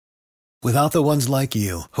Without the ones like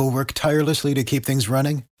you, who work tirelessly to keep things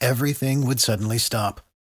running, everything would suddenly stop.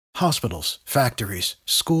 Hospitals, factories,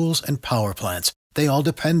 schools, and power plants, they all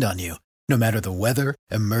depend on you. No matter the weather,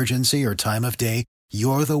 emergency, or time of day,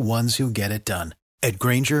 you're the ones who get it done. At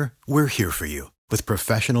Grainger, we're here for you with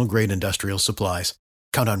professional-grade industrial supplies.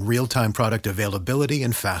 Count on real-time product availability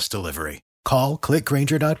and fast delivery. Call, click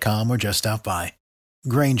Grainger.com, or just stop by.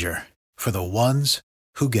 Grainger, for the ones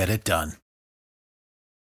who get it done.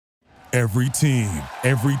 Every team,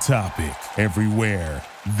 every topic, everywhere.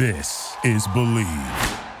 This is Believe.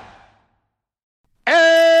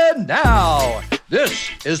 And now, this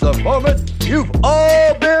is the moment you've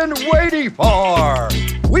all been waiting for.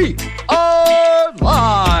 We are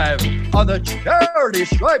live on the Charity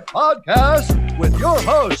Stripe podcast with your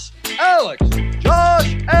hosts, Alex,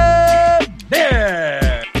 Josh, and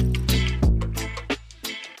Nick.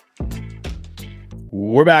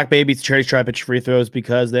 We're back, baby. It's Charity Stripe. It's free throws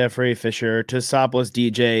because they're free. Fisher, Tosopoulos,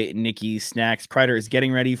 DJ, Nikki, Snacks. Kreider is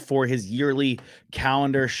getting ready for his yearly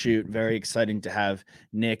calendar shoot. Very exciting to have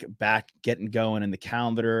Nick back getting going in the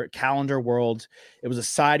calendar world. It was a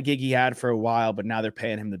side gig he had for a while, but now they're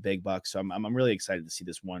paying him the big bucks. So I'm really excited to see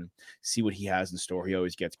this one, see what he has in store. He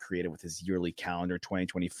always gets creative with his yearly calendar.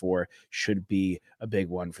 2024 should be a big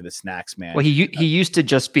one for the Snacks man. Well, he used to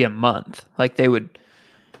just be a month. Like they would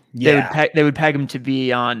peg him to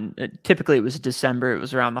be on. Typically, it was December. It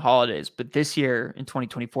was around the holidays. But this year in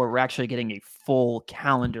 2024, we're actually getting a full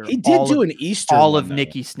calendar. He did do an Easter. All one, of though.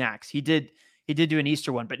 Nicky Snacks. He did do an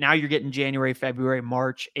Easter one. But now you're getting January, February,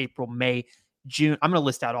 March, April, May, June. I'm going to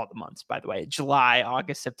list out all the months, by the way. July,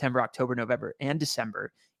 August, September, October, November, and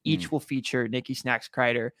December. Each will feature Nicky Snacks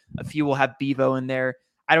Kreider. A few will have Bevo in there.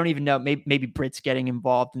 I don't even know. Maybe Britt's getting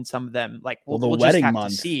involved in some of them. Like we'll just have to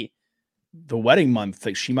see. The wedding month,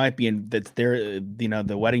 like she might be in that there,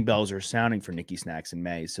 the wedding bells are sounding for Nicky Snacks in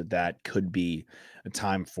May. So that could be a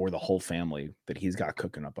time for the whole family that he's got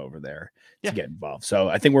cooking up over there to get involved. So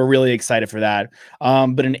I think we're really excited for that.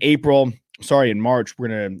 But in March, we're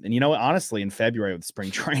going to, and you know what, honestly, in February with spring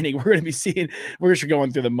training, we're just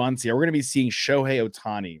going through the months here. We're going to be seeing Shohei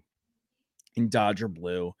Ohtani in Dodger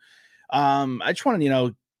blue. I just want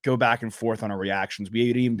to, go back and forth on our reactions. We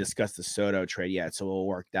didn't even discuss the Soto trade yet, so we'll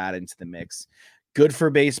work that into the mix. Good for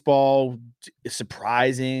baseball,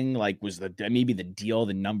 surprising. Like, was maybe the deal,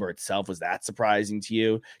 the number itself, was that surprising to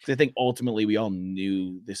you? Because I think ultimately we all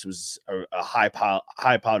knew this was a high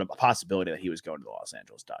possibility that he was going to the Los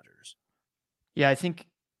Angeles Dodgers. Yeah, I think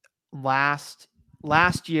last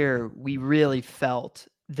year we really felt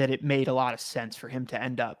that it made a lot of sense for him to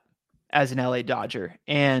end up as an LA Dodger,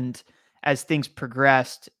 and as things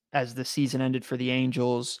progressed, as the season ended for the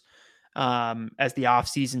Angels, as the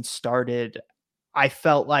offseason started, I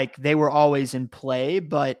felt like they were always in play,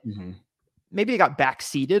 but maybe it got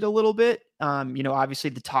backseated a little bit.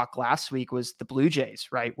 Obviously the talk last week was the Blue Jays,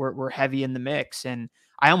 right? We're heavy in the mix. And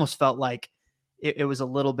I almost felt like it was a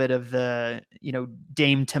little bit of the,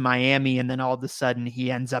 Dame to Miami. And then all of a sudden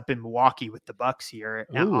he ends up in Milwaukee with the Bucks here.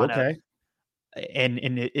 Ooh, okay. And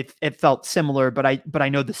it felt similar, but I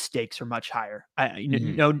know the stakes are much higher.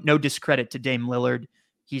 No discredit to Dame Lillard.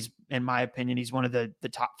 He's, in my opinion, he's one of the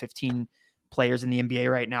top 15 players in the NBA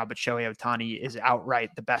right now, but Shohei Ohtani is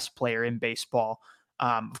outright the best player in baseball.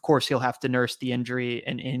 Of course, he'll have to nurse the injury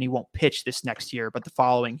and he won't pitch this next year, but the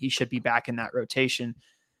following, he should be back in that rotation.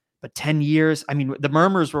 But 10 years, I mean, the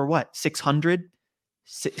murmurs were what,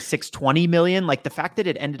 620 million. Like the fact that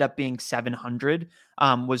it ended up being 700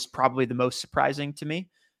 was probably the most surprising to me.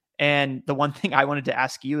 And the one thing I wanted to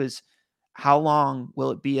ask you is, how long will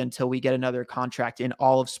it be until we get another contract in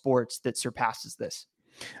all of sports that surpasses this?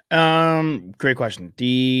 Great question.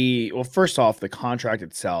 First off, the contract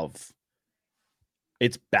itself,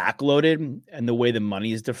 it's backloaded, and the way the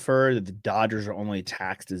money is deferred, the Dodgers are only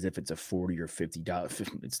taxed as if it's a $40 or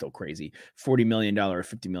 $50. It's still crazy. $40 million or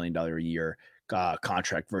 $50 million a year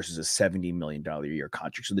contract versus a $70 million a year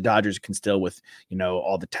contract. So the Dodgers can still, with,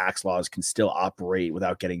 all the tax laws, can still operate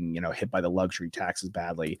without getting, hit by the luxury taxes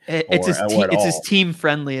badly. It's as team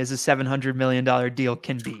friendly as a $700 million deal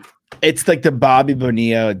can be. It's like the Bobby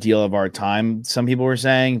Bonilla deal of our time, some people were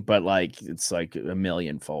saying, but it's like a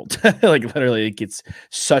millionfold. Like literally, it's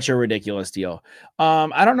such a ridiculous deal.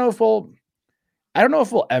 I don't know if we'll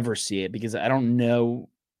ever see it, because I don't know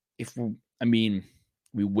if we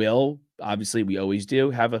will. Obviously, we always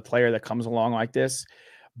do have a player that comes along like this,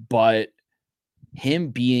 but him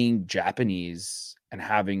being Japanese and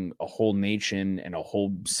having a whole nation and a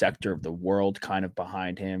whole sector of the world kind of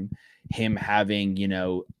behind him having,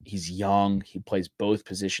 he's young, he plays both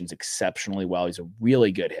positions exceptionally well. He's a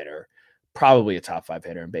really good hitter, probably a top 5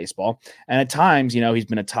 hitter in baseball. And at times, he's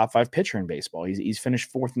been a top 5 pitcher in baseball. He's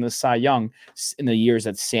finished 4th in the Cy Young in the years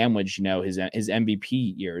that sandwiched, his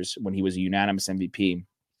MVP years when he was a unanimous MVP.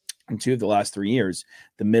 And 2 of the last 3 years,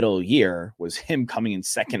 the middle year was him coming in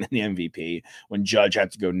 2nd in the MVP when Judge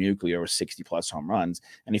had to go nuclear with 60-plus home runs,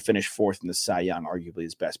 and he finished 4th in the Cy Young, arguably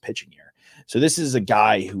his best pitching year. So this is a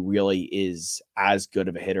guy who really is as good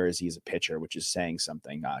of a hitter as he is a pitcher, which is saying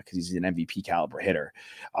something because he's an MVP caliber hitter.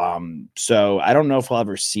 So I don't know if we'll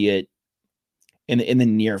ever see it in the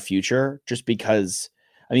near future, just because –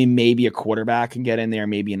 maybe a quarterback can get in there.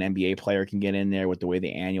 Maybe an NBA player can get in there with the way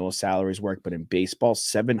the annual salaries work. But in baseball,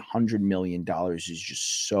 $700 million is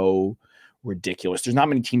just so ridiculous. There's not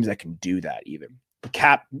many teams that can do that even. The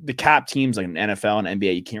cap teams like an NFL and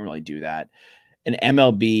NBA, you can't really do that. In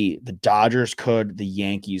MLB, the Dodgers could, the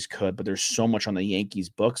Yankees could, but there's so much on the Yankees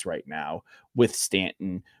books right now with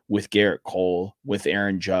Stanton, with Garrett Cole, with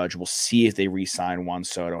Aaron Judge. We'll see if they re-sign Juan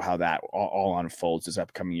Soto, how that all unfolds this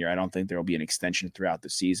upcoming year. I don't think there will be an extension throughout the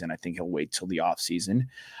season. I think he'll wait till the offseason.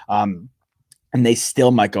 And they still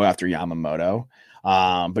might go after Yamamoto.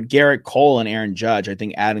 But Garrett Cole and Aaron Judge, I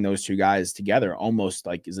think adding those 2 guys together almost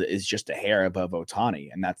like is just a hair above Ohtani.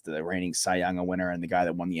 And that's the reigning Cy Young winner and the guy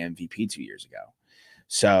that won the MVP 2 years ago.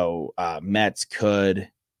 So Mets could,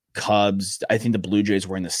 Cubs, I think the Blue Jays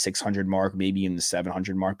were in the 600 mark, maybe in the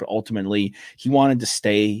 700 mark, but ultimately he wanted to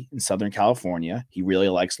stay in Southern California. He really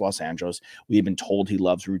likes Los Angeles. We've been told he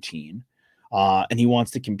loves routine and he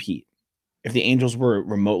wants to compete. If the Angels were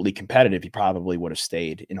remotely competitive, he probably would have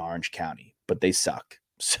stayed in Orange County, but they suck.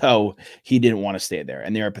 So he didn't want to stay there.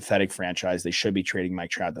 And they're a pathetic franchise. They should be trading Mike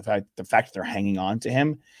Trout. The fact that they're hanging on to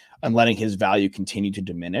him and letting his value continue to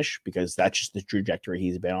diminish, because that's just the trajectory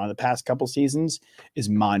he's been on the past couple seasons, is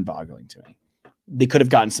mind-boggling to me. They could have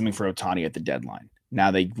gotten something for Ohtani at the deadline.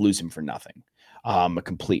 Now they lose him for nothing. A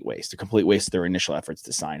complete waste of their initial efforts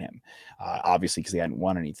to sign him, obviously because they hadn't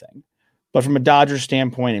won anything. But from a Dodgers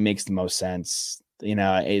standpoint, it makes the most sense.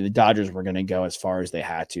 The Dodgers were going to go as far as they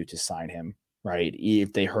had to sign him, right?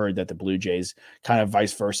 If they heard that the Blue Jays, kind of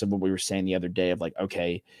vice versa, what we were saying the other day of like,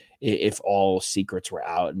 okay, if all secrets were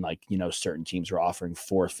out and certain teams were offering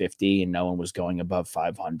 450 and no one was going above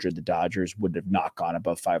 500, the Dodgers would have not gone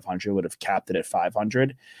above 500, would have capped it at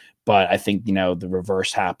 500. But I think, the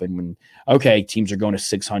reverse happened when, okay, teams are going to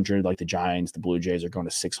 600, like the Giants, the Blue Jays are going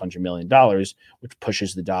to $600 million, which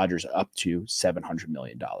pushes the Dodgers up to $700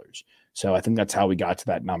 million. So I think that's how we got to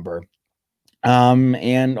that number.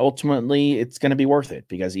 And ultimately it's going to be worth it,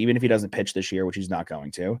 because even if he doesn't pitch this year, which he's not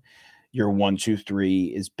going to, your 1, 2, 3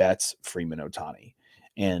 is Betts, Freeman, Ohtani.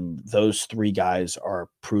 And those 3 guys are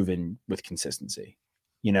proven with consistency.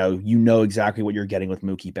 You know exactly what you're getting with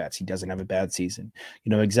Mookie Betts. He doesn't have a bad season.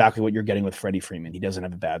 You know exactly what you're getting with Freddie Freeman. He doesn't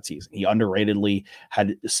have a bad season. He underratedly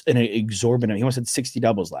had an exorbitant, he almost had 60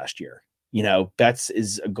 doubles last year. Betts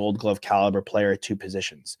is a Gold Glove caliber player at 2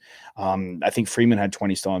 positions. I think Freeman had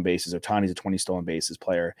 20 stolen bases. Ohtani's a 20 stolen bases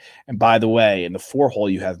player. And by the way, in the 4 hole,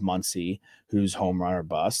 you have Muncy, who's home run or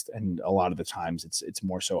bust. And a lot of the times it's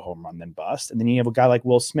more so home run than bust. And then you have a guy like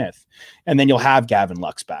Will Smith. And then you'll have Gavin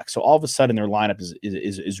Lux back. So all of a sudden their lineup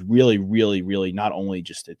is really, really, really not only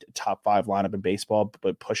just a top 5 lineup in baseball,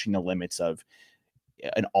 but pushing the limits of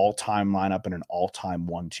an all-time lineup and an all-time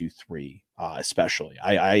 1, 2, 3, especially.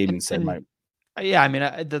 I even said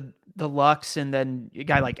the Lux, and then a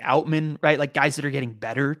guy like Outman, right? Like guys that are getting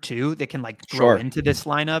better too, that can grow into this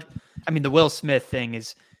lineup. The Will Smith thing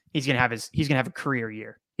is he's gonna have a career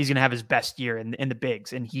year. He's gonna have his best year in the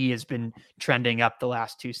bigs, and he has been trending up the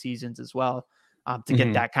last 2 seasons as well. To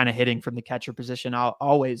get that kind of hitting from the catcher position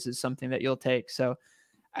always is something that you'll take. So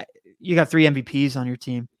you got 3 MVPs on your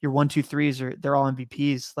team. Your 1, 2, 3s they're all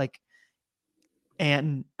MVPs.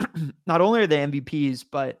 And not only are they MVPs,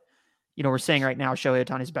 but we're saying right now Shohei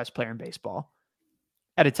Ohtani is the best player in baseball.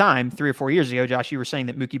 At a time 3 or 4 years ago, Josh, you were saying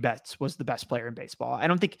that Mookie Betts was the best player in baseball. I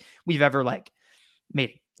don't think we've ever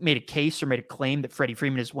made a case or made a claim that Freddie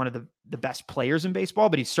Freeman is one of the best players in baseball,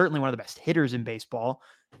 but he's certainly one of the best hitters in baseball.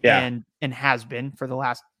 Yeah. And has been for the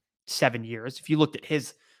last 7 years. If you looked at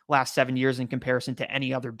his last 7 years in comparison to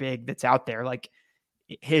any other big that's out there,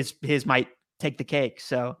 his might take the cake.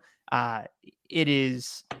 So it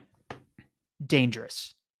is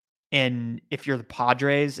dangerous. And if you're the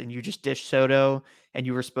Padres and you just dish Soto and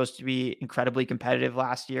you were supposed to be incredibly competitive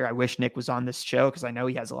last year, I wish Nick was on this show because I know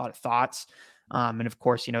he has a lot of thoughts. And of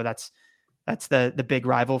course, that's the big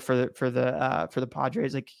rival for the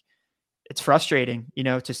Padres. It's frustrating,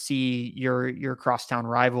 to see your crosstown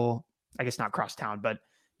rival, I guess not crosstown, but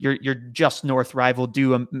your just north rival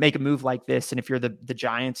make a move like this. And if you're the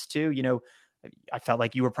Giants too, I felt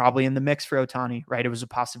like you were probably in the mix for Ohtani, right? It was a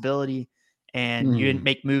possibility. and you didn't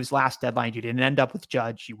make moves last deadline. You didn't end up with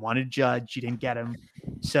Judge. You wanted Judge. You didn't get him.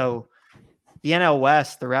 So the NL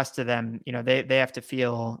West, the rest of them, they have to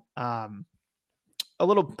feel a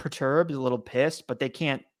little perturbed, a little pissed, but they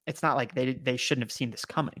can't. It's not like they shouldn't have seen this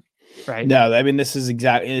coming, right? No, I mean, this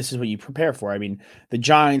is what you prepare for. I mean, the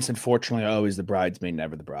Giants, unfortunately, are always the bridesmaid,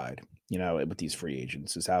 never the bride. With these free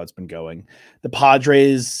agents is how it's been going. The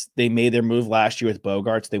Padres, they made their move last year with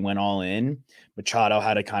Bogarts. They went all in. Machado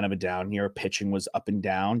had a kind of a down year. Pitching was up and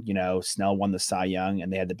down. Snell won the Cy Young,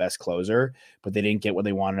 and they had the best closer, but they didn't get what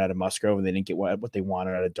they wanted out of Musgrove, and they didn't get what they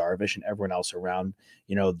wanted out of Darvish, and everyone else around,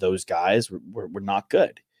 those guys were not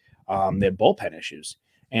good. They had bullpen issues.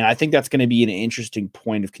 And I think that's going to be an interesting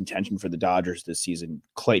point of contention for the Dodgers this season.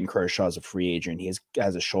 Clayton Kershaw is a free agent. He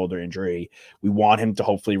has a shoulder injury. We want him to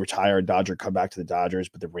hopefully retire a Dodger, come back to the Dodgers,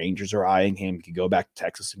 but the Rangers are eyeing him. He could go back to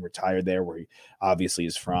Texas and retire there, where he obviously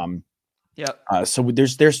is from. Yeah. So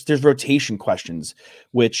there's rotation questions,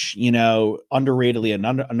 which, underratedly,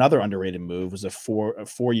 another underrated move was a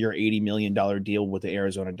 4-year, $80 million deal with the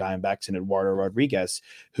Arizona Diamondbacks and Eduardo Rodriguez,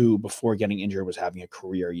 who before getting injured was having a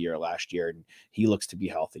career year last year, and he looks to be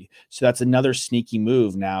healthy. So that's another sneaky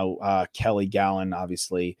move. Now, Kelly Gallen,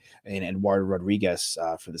 obviously, and Eduardo Rodriguez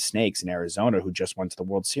for the Snakes in Arizona, who just went to the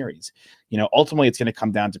World Series. Ultimately it's going to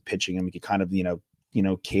come down to pitching, and we could kind of,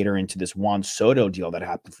 cater into this Juan Soto deal that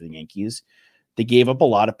happened for the Yankees. They gave up a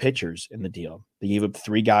lot of pitchers in the deal. They gave up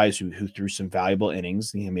 3 guys who threw some valuable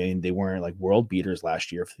innings. I mean, they weren't like world beaters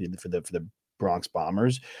last year for the Bronx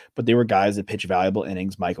Bombers, but they were guys that pitched valuable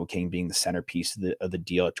innings. Michael King being the centerpiece of the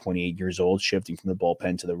deal at 28 years old, shifting from the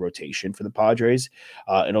bullpen to the rotation for the Padres.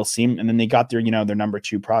 It'll seem, and then they got their number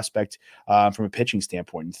 2 prospect from a pitching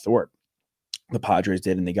standpoint in Thorpe. The Padres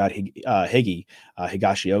did, and they got Higashioka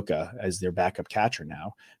as their backup catcher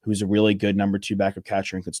now, who's a really good number 2 backup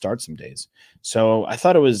catcher and could start some days. So I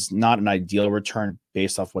thought it was not an ideal return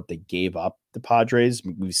based off what they gave up, the Padres.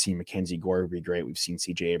 We've seen Mackenzie Gore be great. We've seen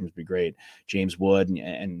CJ Abrams be great. James Wood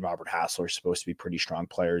and Robert Hassler are supposed to be pretty strong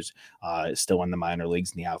players, still in the minor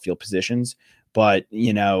leagues in the outfield positions. But,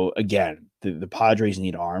 again, the Padres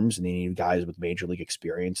need arms, and they need guys with major league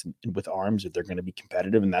experience and with arms if they're going to be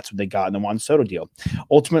competitive. And that's what they got in the Juan Soto deal.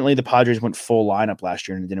 Ultimately, the Padres went full lineup last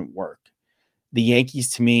year and it didn't work. The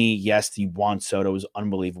Yankees, to me, yes, the Juan Soto is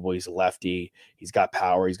unbelievable. He's a lefty. He's got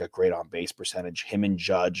power. He's got great on-base percentage. Him and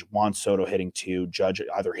Judge, Juan Soto hitting 2, Judge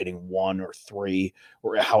either hitting 1 or 3,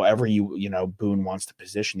 or however Boone wants to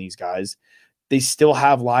position these guys. They still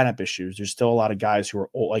have lineup issues. There's still a lot of guys who are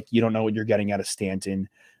old, like you don't know what you're getting out of Stanton.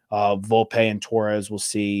 Volpe and Torres, we'll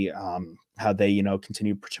see how they,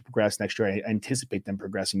 continue to progress next year. I anticipate them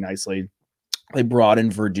progressing nicely. They brought in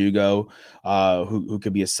Verdugo, who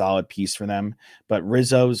could be a solid piece for them. But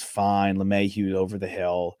Rizzo's fine. LeMahieu over the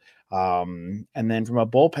hill. And then from a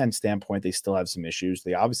bullpen standpoint, they still have some issues.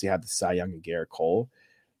 They obviously have the Cy Young and Garrett Cole.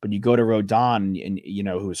 But you go to Rodon, and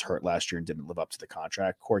who was hurt last year and didn't live up to the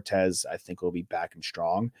contract. Cortez, I think, will be back and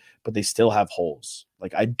strong. But they still have holes.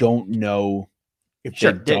 Like, I don't know if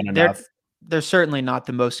they've done enough. They're certainly not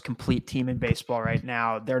the most complete team in baseball right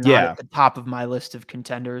now. They're not at the top of my list of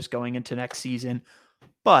contenders going into next season.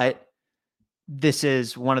 But this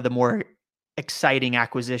is one of the more exciting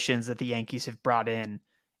acquisitions that the Yankees have brought in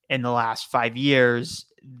the last 5 years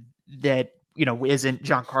that, isn't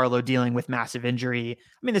Giancarlo dealing with massive injury.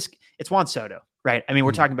 I mean, it's Juan Soto, right? I mean,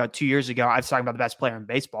 we're talking about 2 years ago. I was talking about the best player in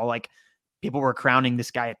baseball. Like, people were crowning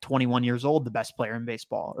this guy at 21 years old the best player in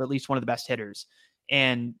baseball, or at least one of the best hitters.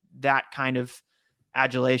 And that kind of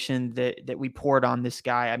adulation that we poured on this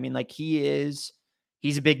guy, I mean, like, he's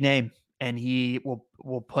a big name, and he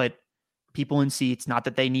will put people in seats. Not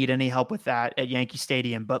that they need any help with that at Yankee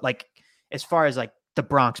Stadium, but like, as far as like the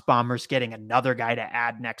Bronx Bombers getting another guy to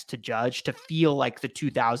add next to Judge to feel like the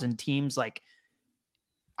 2000 teams, like,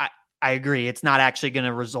 I agree. It's not actually going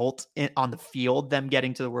to result on the field, them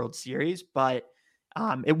getting to the World Series, but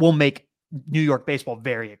it will make New York baseball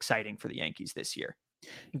very exciting for the Yankees this year.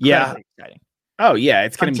 Incredibly exciting. Oh yeah.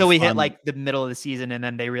 It's going to be until we fun. hit like the middle of the season, and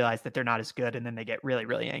then they realize that they're not as good, and then they get really,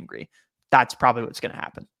 really angry. That's probably what's going to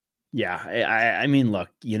happen. Yeah, I mean, look,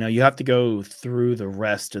 you have to go through the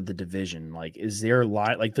rest of the division. Like, is there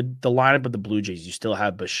like the lineup of the Blue Jays? You still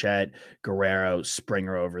have Bichette, Guerrero,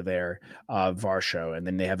 Springer over there, Varsho, and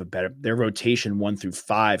then they have their rotation 1 through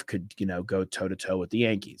 5 could go toe to toe with the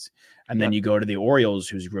Yankees, and then you go to the Orioles,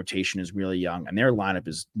 whose rotation is really young, and their lineup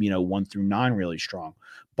is 1 through 9 really strong.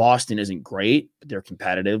 Boston isn't great, but they're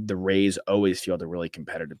competitive. The Rays always feel they're a really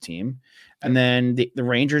competitive team. And then the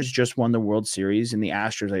Rangers just won the World Series, and the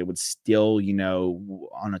Astros, I would still,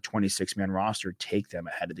 on a 26-man roster, take them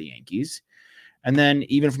ahead of the Yankees. And then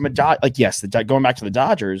even from going back to the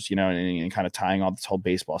Dodgers, and kind of tying all this whole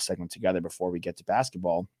baseball segment together before we get to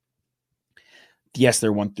basketball. Yes,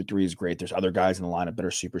 their 1 through 3 is great. There's other guys in the lineup that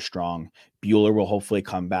are super strong. Buehler will hopefully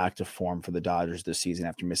come back to form for the Dodgers this season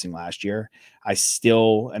after missing last year.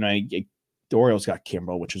 The Orioles got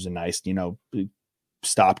Kimbrel, which was a nice,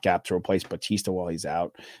 stopgap to replace Batista while he's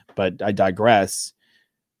out. But I digress.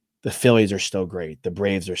 The Phillies are still great. The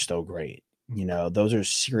Braves are still great. Those are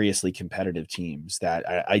seriously competitive teams that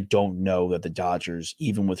I don't know that the Dodgers,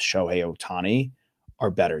 even with Shohei Ohtani,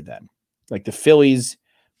 are better than. Like the Phillies,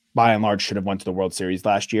 by and large, should have went to the World Series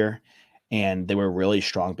last year, and they were a really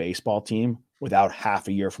strong baseball team without half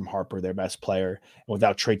a year from Harper, their best player, and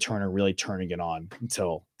without Trey Turner really turning it on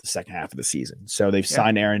until the second half of the season. So they've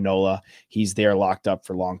signed Aaron Nola. He's there locked up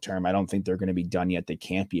for long term. I don't think they're going to be done yet. They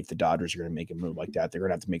can't be if the Dodgers are going to make a move like that. They're going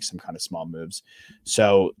to have to make some kind of small moves.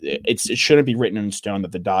 So it shouldn't be written in stone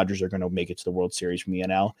that the Dodgers are going to make it to the World Series from the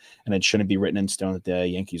NL, and it shouldn't be written in stone that the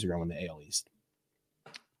Yankees are going to win the AL East.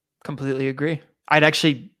 Completely agree. I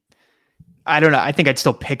don't know. I think I'd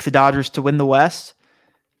still pick the Dodgers to win the West,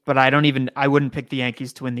 but I wouldn't pick the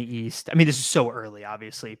Yankees to win the East. I mean, this is so early,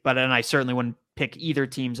 obviously, and I certainly wouldn't pick either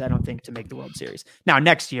teams, I don't think, to make the World Series. Now,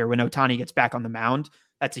 next year when Ohtani gets back on the mound,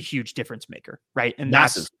 that's a huge difference maker, right? And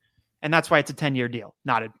massive. That's why it's a 10-year deal,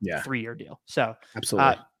 not a 3-year deal. So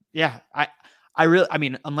absolutely.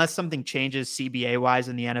 Unless something changes CBA wise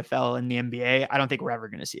in the NFL and the NBA, I don't think we're ever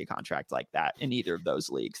going to see a contract like that in either of those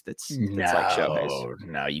leagues. That's like Shohei's.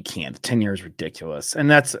 No, you can't. 10 years is ridiculous. And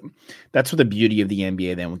that's what the beauty of the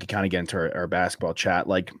NBA. Then we can kind of get into our basketball chat.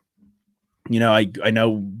 Like, I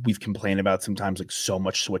know we've complained about sometimes like so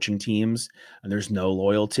much switching teams and there's no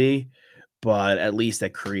loyalty, but at least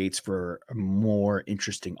that creates for a more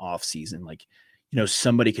interesting offseason. Like,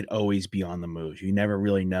 somebody could always be on the move. You never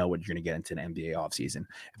really know what you're going to get into an NBA offseason.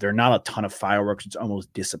 If there are not a ton of fireworks, it's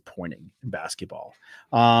almost disappointing in basketball.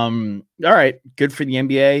 All right, good for the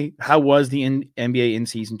NBA. How was the NBA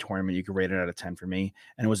in-season tournament? You could rate it out of 10 for me.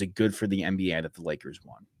 And was it good for the NBA that the Lakers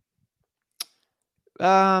won?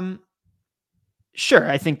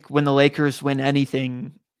 Sure. I think when the Lakers win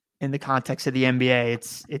anything in the context of the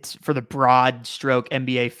NBA, it's for the broad stroke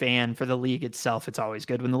NBA fan, for the league itself, it's always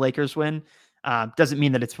good when the Lakers win. Doesn't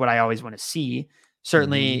mean that it's what I always want to see.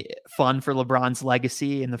 Certainly fun for LeBron's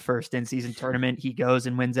legacy in the first in-season tournament. He goes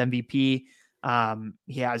and wins MVP.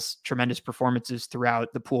 He has tremendous performances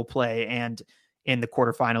throughout the pool play and in the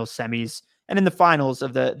quarterfinals, semis, and in the finals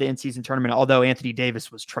of the in-season tournament. Although Anthony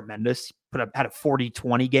Davis was tremendous, had a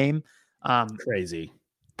 40-20 game. Crazy.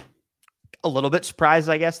 A little bit surprised,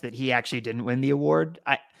 I guess, that he actually didn't win the award.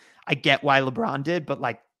 I get why LeBron did, but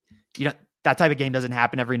that type of game doesn't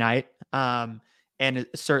happen every night. And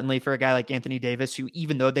certainly for a guy like Anthony Davis, who,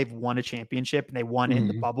 even though they've won a championship and they won in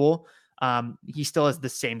the bubble, he still has the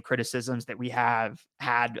same criticisms that we have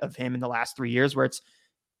had of him in the last 3 years, where it's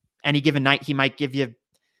any given night, he might give you,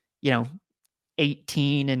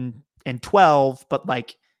 18 and 12,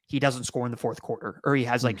 but he doesn't score in the fourth quarter, or he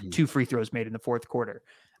has 2 free throws made in the fourth quarter.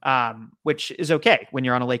 Which is okay when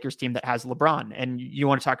you're on a Lakers team that has LeBron. And you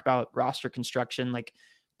want to talk about roster construction.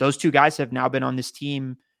 Those two guys have now been on this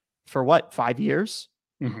team for 5 years,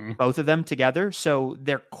 both of them together. So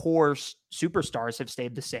their core superstars have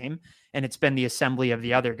stayed the same. And it's been the assembly of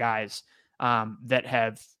the other guys that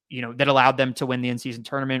have, that allowed them to win the in-season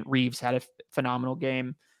tournament. Reeves had a phenomenal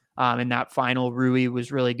game in that final. Rui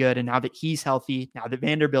was really good. And now that he's healthy, now that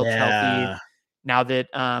Vanderbilt's healthy, now that,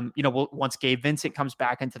 once Gabe Vincent comes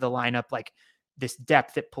back into the lineup, this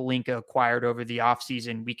depth that Pelinka acquired over the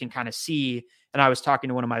offseason, we can kind of see. And I was talking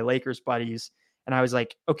to one of my Lakers buddies, and I was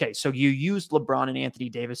like, okay, so you used LeBron and Anthony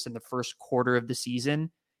Davis in the first quarter of the season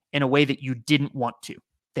in a way that you didn't want to.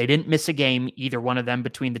 They didn't miss a game, either one of them,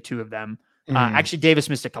 between the two of them. Actually, Davis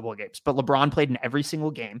missed a couple of games, but LeBron played in every single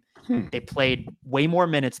game. They played way more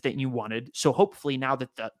minutes than you wanted. So hopefully now that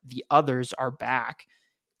the others are back,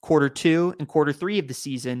 quarter 2 and quarter 3 of the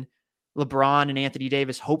season, LeBron and Anthony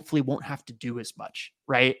Davis hopefully won't have to do as much,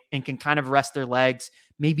 right? And can kind of rest their legs,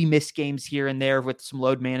 maybe miss games here and there with some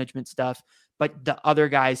load management stuff, but the other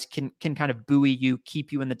guys can kind of buoy you,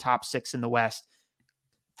 keep you in the top 6 in the West,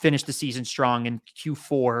 finish the season strong in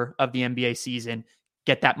Q4 of the NBA season,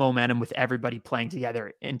 get that momentum with everybody playing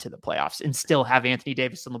together into the playoffs, and still have Anthony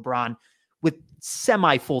Davis and LeBron with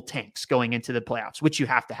semi-full tanks going into the playoffs, which you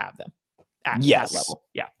have to have them. At that level.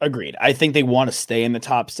 Yeah. Agreed. I think they want to stay in the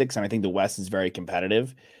top 6, and I think the West is very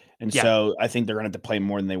competitive. And so I think they're going to have to play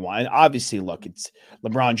more than they want. And obviously, look, it's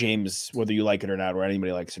LeBron James, whether you like it or not, or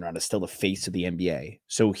anybody likes it or not, is still the face of the NBA.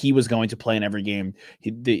 So he was going to play in every game.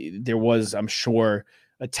 There was, I'm sure,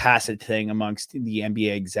 a tacit thing amongst the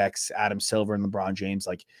NBA execs, Adam Silver and LeBron James.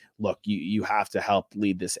 Like, look, you have to help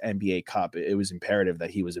lead this NBA Cup. It was imperative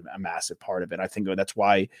that he was a massive part of it. I think that's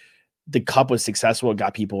why the Cup was successful. It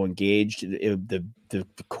got people engaged. The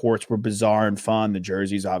courts were bizarre and fun. The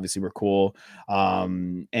jerseys obviously were cool.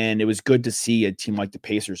 And it was good to see a team like the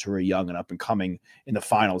Pacers, who are young and up and coming, in the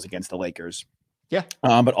finals against the Lakers. Yeah.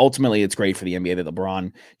 But ultimately, it's great for the NBA that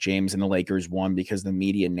LeBron James and the Lakers won, because the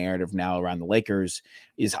media narrative now around the Lakers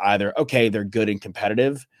is either, okay, they're good and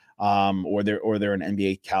competitive, or they're an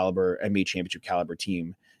NBA championship caliber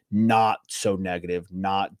team. Not so negative,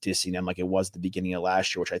 not dissing them like it was at the beginning of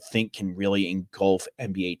last year, which I think can really engulf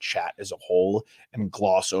NBA chat as a whole and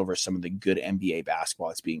gloss over some of the good NBA basketball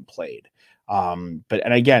that's being played. And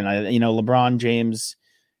again, LeBron James,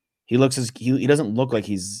 he doesn't look like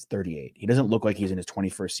he's 38. He doesn't look like he's in his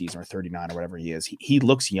 21st season or 39 or whatever he is. He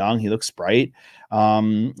looks young. He looks bright.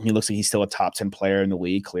 He looks like he's still a top 10 player in the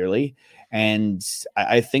league, clearly. And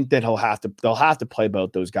I think that they'll have to play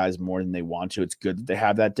both those guys more than they want to. It's good that they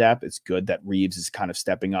have that depth. It's good that Reeves is kind of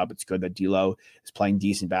stepping up. It's good that D'Lo is playing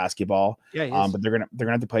decent basketball. Yeah, but they're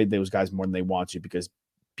gonna have to play those guys more than they want to, because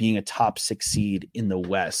being a top 6 seed in the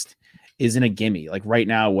West isn't a gimme. Like right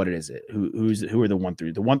now, what is it? Who are the 1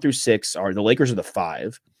 through? The 1 through 6 are the Lakers are the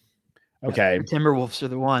 5. Okay. The Timberwolves are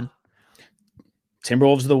the 1.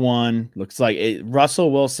 Timberwolves are the 1. Looks like it.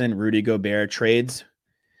 Russell Wilson, Rudy Gobert trades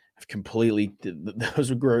have completely,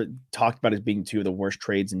 those were talked about as being 2 of the worst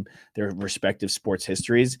trades in their respective sports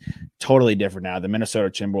histories. Totally different now. The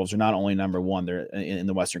Minnesota Timberwolves are not only number 1, they're in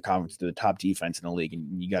the Western Conference, they're the top defense in the league,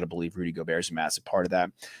 and you got to believe Rudy Gobert is a massive part of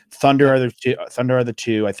that. Thunder are the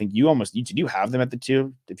 2. I think did you have them at the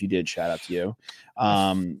 2? If you did, shout out to you.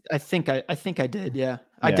 I think I did. Yeah.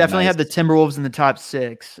 I definitely had the Timberwolves in the top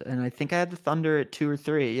 6, and I think I had the Thunder at 2 or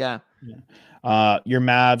 3. Yeah. Your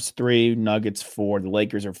Mavs 3, Nuggets 4, the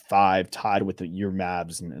Lakers are 5, tied with your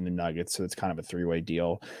Mavs and the Nuggets. So it's kind of a 3-way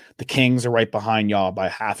deal. The Kings are right behind y'all by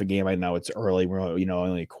half a game. I know it's early. We're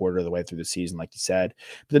only a quarter of the way through the season, like you said.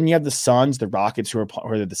 But then you have the Suns, the Rockets, who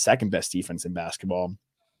are the second best defense in basketball.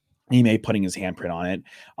 He may putting his handprint on it.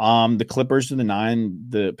 The Clippers are the 9,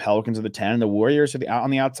 the Pelicans are the 10, and the Warriors are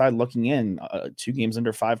on the outside looking in, 2 games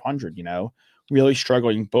under 500. Really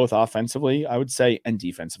struggling both offensively, I would say, and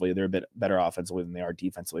defensively. They're a bit better offensively than they are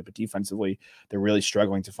defensively, but defensively, they're really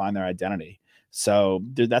struggling to find their identity. So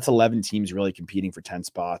that's 11 teams really competing for 10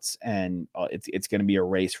 spots, and it's going to be a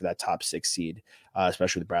race for that top 6 seed,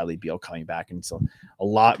 especially with Bradley Beal coming back. And so a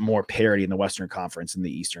lot more parity in the Western Conference and the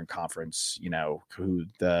Eastern Conference. Who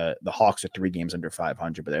the Hawks are 3 games under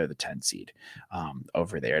 500, but they're the 10 seed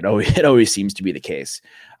over there. It always seems to be the case.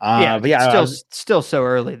 But yeah, still so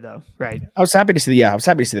early though, right? I was happy to see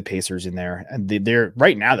the Pacers in there, and they're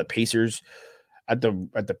right now the Pacers at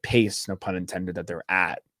the pace, no pun intended, that they're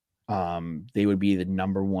at. They would be the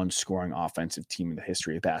number 1 scoring offensive team in the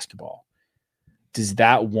history of basketball. Does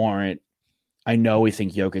that warrant? I know we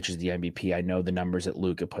think Jokic is the MVP. I know the numbers that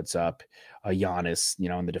Luka puts up, Giannis,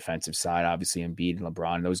 on the defensive side, obviously Embiid and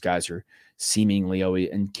LeBron. Those guys are seemingly,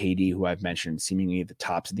 and KD, who I've mentioned, seemingly at the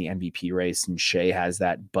tops of the MVP race. And Shea has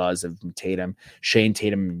that buzz of Tatum. Shea and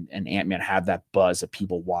Tatum and Ant-Man have that buzz of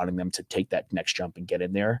people wanting them to take that next jump and get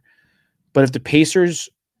in there. But if the Pacers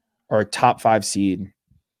are a top 5 seed,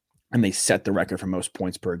 and they set the record for most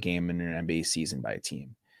points per game in an NBA season by a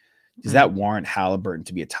team, does that warrant Halliburton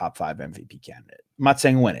to be a top 5 MVP candidate? I'm not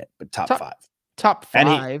saying win it, but top 5. Top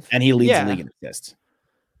 5. And he leads the league in assists.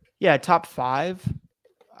 Yeah, top 5.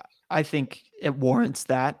 I think it warrants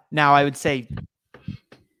that. Now, I would say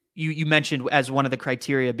you mentioned as one of the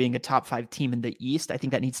criteria being a top 5 team in the East. I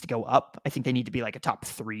think that needs to go up. I think they need to be like a top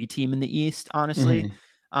 3 team in the East, honestly.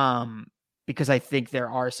 Because I think there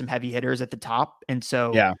are some heavy hitters at the top. And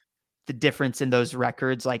so the difference in those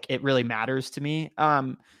records, like, it really matters to me.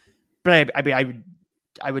 But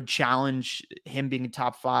I would challenge him being a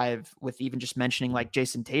top 5 with even just mentioning like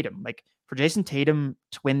Jason Tatum. Like, for Jason Tatum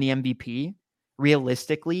to win the MVP,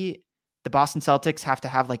 realistically, the Boston Celtics have to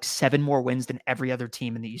have like 7 more wins than every other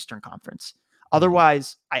team in the Eastern Conference.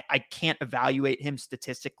 Otherwise, I can't evaluate him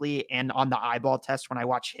statistically and on the eyeball test when I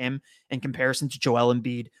watch him in comparison to Joel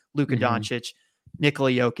Embiid, Luka Doncic,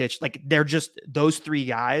 Nikola Jokic. Like, they're just, those 3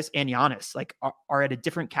 guys and Giannis, like, are at a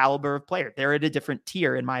different caliber of player. They're at a different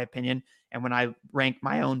tier, in my opinion. And when I rank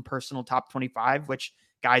my own personal top 25, which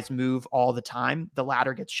guys move all the time, the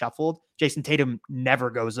ladder gets shuffled. Jason Tatum never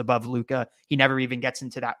goes above Luka. He never even gets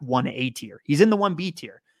into that 1A tier. He's in the 1B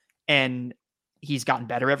tier, and he's gotten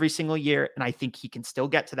better every single year. And I think he can still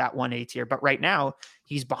get to that 1A tier. But right now,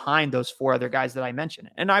 he's behind those 4 other guys that I mentioned.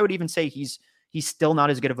 And I would even say he's still not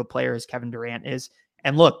as good of a player as Kevin Durant is.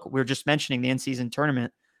 And look, we're just mentioning the in-season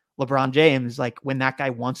tournament. LeBron James, like when that guy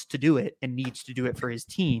wants to do it and needs to do it for his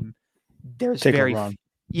team, there's Take very, LeBron.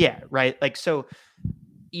 yeah, right. Like, so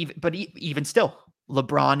even still,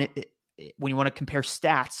 LeBron, when you want to compare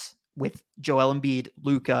stats with Joel Embiid,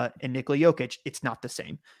 Luka, and Nikola Jokic, it's not the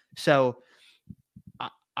same. So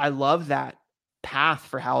I love that path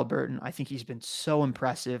for Halliburton. I think he's been so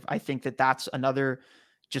impressive. I think that that's another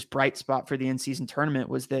just bright spot for the in-season tournament,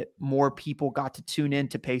 was that more people got to tune in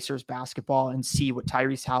to Pacers basketball and see what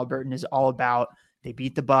Tyrese Halliburton is all about. They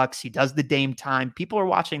beat the Bucks. He does the Dame time. People are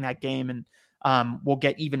watching that game, and we'll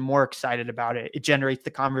get even more excited about it. It generates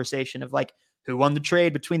the conversation of like, who won the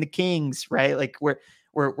trade between the Kings, right? Like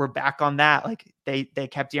we're back on that. Like they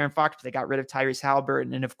kept De'Aaron Fox, but they got rid of Tyrese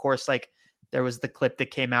Halliburton. And of course, like there was the clip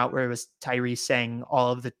that came out where it was Tyrese saying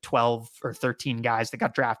all of the 12 or 13 guys that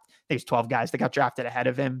got drafted. I think it's 12 guys that got drafted ahead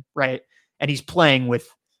of him, right? And he's playing with,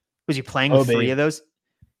 was he playing with three of those?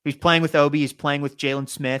 He's playing with Obi, he's playing with Jalen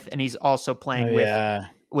Smith, and he's also playing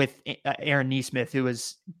with Aaron Nesmith, who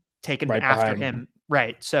was taken right after him.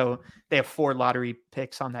 Right. So they have 4 lottery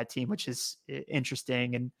picks on that team, which is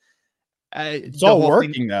interesting. And it's all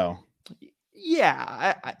working though.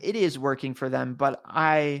 Yeah, it is working for them. But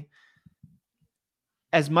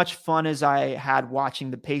as much fun as I had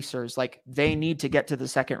watching the Pacers, like they need to get to the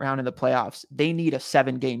second round of the playoffs. They need a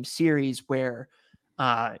 7-game series where,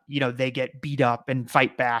 they get beat up and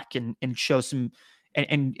fight back and show some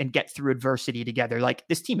and get through adversity together. Like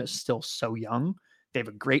this team is still so young. They have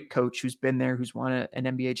a great coach who's been there, who's won an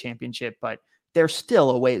NBA championship, but they're still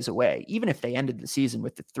a ways away. Even if they ended the season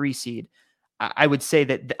with the 3 seed, I would say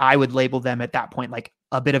that I would label them at that point like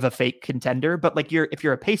a bit of a fake contender. But like if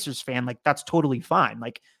you're a Pacers fan, like that's totally fine.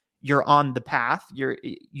 Like you're on the path. You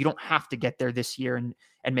don't have to get there this year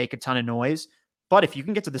and make a ton of noise. But if you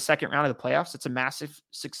can get to the second round of the playoffs, it's a massive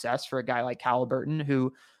success for a guy like Halliburton,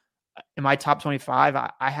 who in my top 25,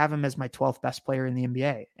 I have him as my 12th best player in the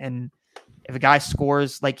NBA. And if a guy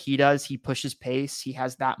scores like he does, he pushes pace, he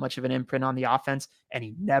has that much of an imprint on the offense, and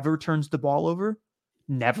he never turns the ball over,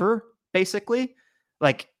 never, basically,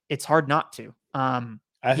 like it's hard not to. I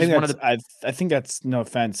think that's, no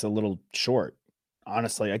offense, a little short.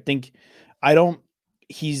 Honestly,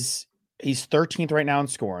 he's 13th right now in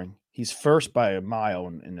scoring. He's first by a mile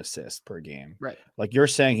in assists per game. Right. Like you're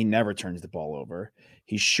saying, he never turns the ball over.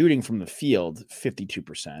 He's shooting from the field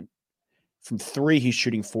 52%. From 3, he's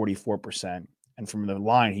shooting 44%. And from the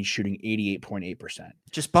line, he's shooting 88.8%.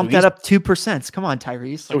 Just bump that up 2%. Come on,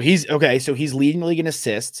 Tyrese. So he's okay. So he's leading the league in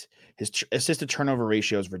assists. His assist to turnover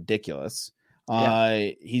ratio is ridiculous.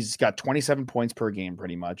 He's got 27 points per game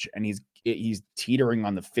pretty much. And he's teetering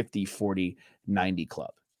on the 50, 40, 90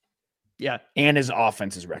 club. Yeah. And his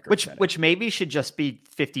offense is record. Which maybe should just be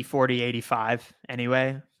 50, 40, 85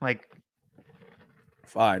 anyway. Like,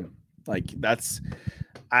 fine. Like that's,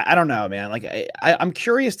 I don't know, man. Like I'm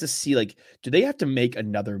curious to see, like, do they have to make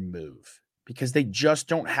another move? Because they just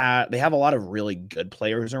don't have, they have a lot of really good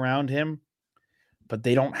players around him, but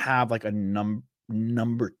they don't have like a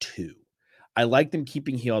number 2. I like them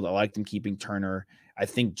keeping Hield. I like them keeping Turner. I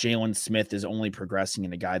think Jalen Smith is only progressing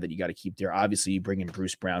in a guy that you got to keep there. Obviously, you bring in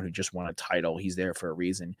Bruce Brown, who just won a title. He's there for a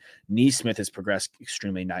reason. Nesmith has progressed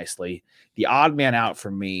extremely nicely. The odd man out for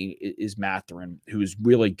me is Mathurin, who's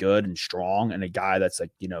really good and strong, and a guy that's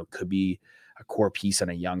like, could be a core piece on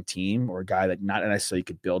a young team, or a guy that not necessarily you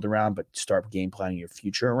could build around, but start game planning your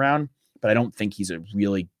future around. But I don't think he's a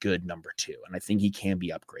really good number 2, and I think he can be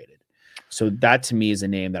upgraded. So that to me is a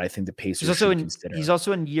name that I think the Pacers should consider. He's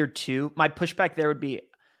also in year 2. My pushback there would be,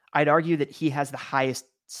 I'd argue that he has the highest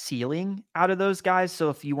ceiling out of those guys. So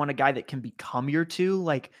if you want a guy that can become year 2,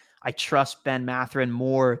 like I trust Ben Mathurin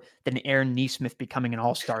more than Aaron Nesmith becoming an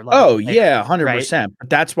all-star level. Oh yeah, 100%. Right? But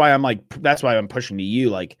that's why I'm pushing to you.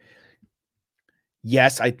 Like,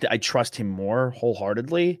 yes, I trust him more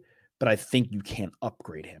wholeheartedly, but I think you can't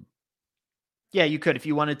upgrade him. Yeah, you could if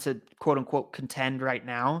you wanted to quote unquote contend right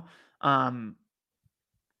now. Then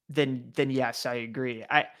yes, I agree.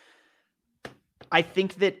 I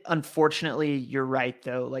think that unfortunately you're right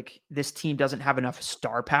though. Like this team doesn't have enough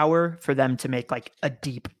star power for them to make like a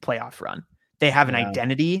deep playoff run. They have an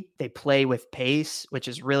identity. They play with pace, which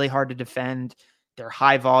is really hard to defend. They're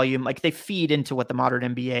high volume. Like they feed into what the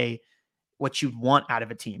modern NBA, what you'd want out of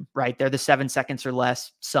a team, right? They're the 7 seconds or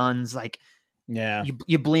less Suns. Like, yeah,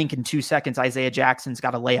 you blink in 2 seconds. Isaiah Jackson's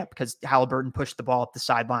got a layup because Halliburton pushed the ball up the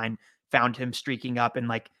sideline, found him streaking up, and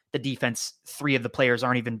like the defense, 3 of the players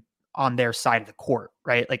aren't even on their side of the court,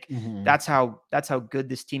 right? Like that's how good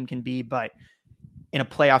this team can be. But in a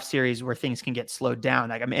playoff series where things can get slowed down,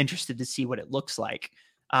 like I'm interested to see what it looks like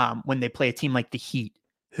when they play a team like the Heat,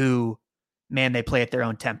 who man, they play at their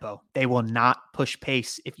own tempo. They will not push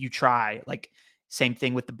pace if you try. Like, same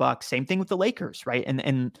thing with the Bucks, same thing with the Lakers, right?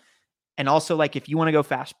 And also, like, if you want to go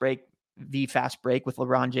fast break with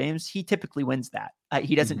LeBron James, he typically wins that.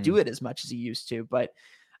 He doesn't do it as much as he used to, but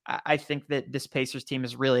I think that this Pacers team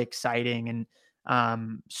is really exciting, and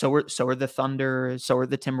so are the Thunder, so are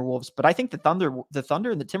the Timberwolves. But I think the Thunder and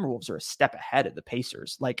the Timberwolves are a step ahead of the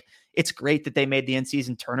Pacers. Like, it's great that they made the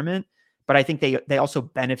in-season tournament, but I think they also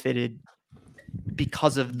benefited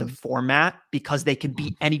because of the format, because they can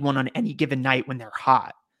beat anyone on any given night when they're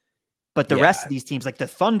hot. But the rest of these teams, like the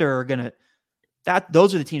Thunder, are gonna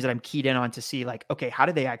those are the teams that I'm keyed in on to see, like, okay, how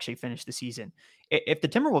do they actually finish the season? If the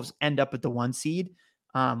Timberwolves end up with the 1 seed,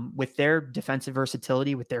 with their defensive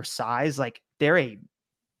versatility, with their size, like they're a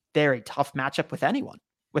tough matchup with anyone.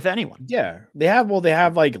 Yeah, they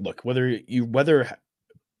have like, look, whether you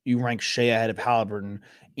rank Shea ahead of Halliburton,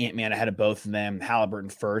 Ant-Man ahead of both of them, Halliburton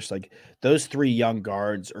first, like those 3 young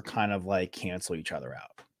guards are kind of like cancel each other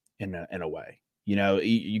out in a way. You know,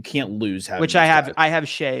 you can't lose having, which I have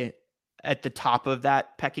Shea at the top of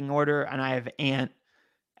that pecking order, and I have Ant,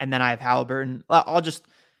 and then I have Halliburton. I'll just,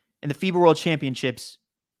 in the FIBA World Championships,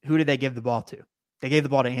 who did they give the ball to? They gave the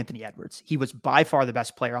ball to Anthony Edwards. He was by far the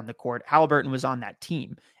best player on the court. Halliburton was on that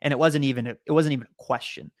team, and it wasn't even a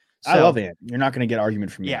question. So, I love Ant. You're not going to get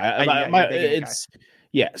argument from me.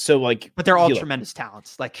 Yeah, so like, but they're all tremendous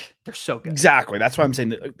talents. Like, they're so good. Exactly. That's why I'm saying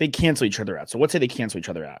that they cancel each other out. So let's say they cancel each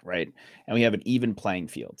other out, right? And we have an even playing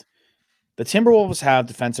field. The Timberwolves have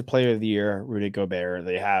Defensive Player of the Year, Rudy Gobert.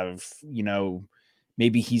 They have,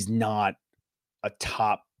 maybe he's not a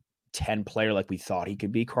top 10 player like we thought he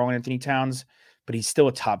could be, Karl-Anthony Towns, but he's still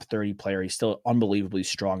a top 30 player. He's still unbelievably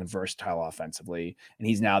strong and versatile offensively, and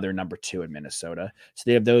he's now their number 2 in Minnesota. So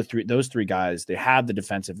they have those three guys. They have the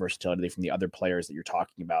defensive versatility from the other players that you're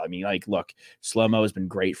talking about. I mean, like, look, Slow-Mo has been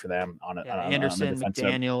great for them on Anderson,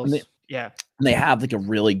 McDaniels, and they have like a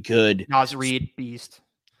really good Naz Reid beast.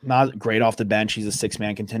 Not great off the bench. He's a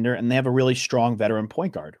 6-man contender, and they have a really strong veteran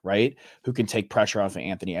point guard, right? Who can take pressure off of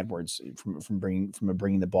Anthony Edwards from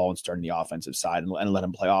bringing the ball and starting the offensive side and let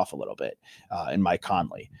him play off a little bit. And Mike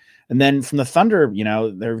Conley, and then from the Thunder,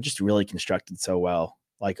 they're just really constructed so well.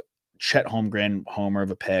 Like Chet Holmgren, homer of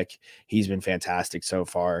a pick. He's been fantastic so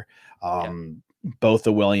far. Both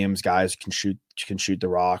the Williams guys can shoot the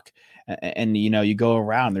rock. And you go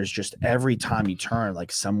around, there's just every time you turn,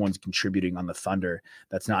 like someone's contributing on the Thunder.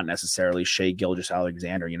 That's not necessarily Shea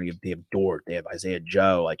Gilgeous-Alexander. They have Dort, they have Isaiah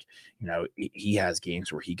Joe. Like, he has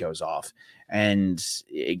games where he goes off, and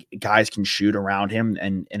guys can shoot around him,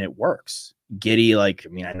 and it works. Giddey,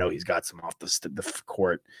 I know he's got some off the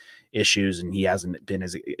court issues, and he hasn't been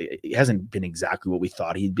exactly what we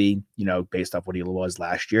thought he'd be, based off what he was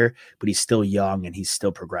last year, but he's still young and he's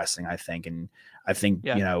still progressing, I think. And I think,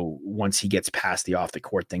 once he gets past the off the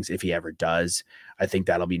court things, if he ever does, I think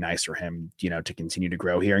that'll be nice for him, to continue to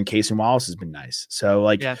grow here. And Casey Wallace has been nice. So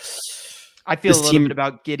I feel a little bit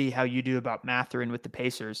about Giddey how you do about Mathurin with the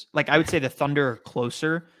Pacers. Like, I would say the Thunder are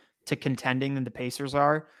closer to contending than the Pacers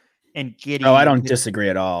are. And Giddey. Oh, I don't disagree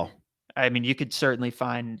at all. I mean, you could certainly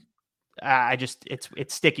find,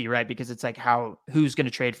 it's sticky, right? Because it's like, who's going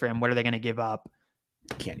to trade for him? What are they going to give up?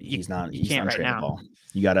 He's not right now.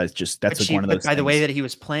 You gotta one of those. By the way that he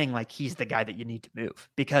was playing, like, he's the guy that you need to move,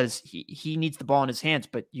 because he needs the ball in his hands,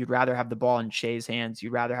 but you'd rather have the ball in Shea's hands.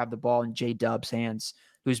 You'd rather have the ball in J-Dub's hands,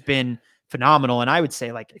 who's been phenomenal. And I would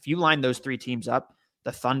say, like, if you line those 3 teams up,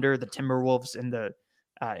 the Thunder, the Timberwolves, and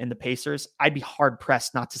the Pacers, I'd be hard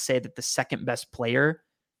pressed not to say that the second best player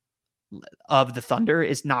of the Thunder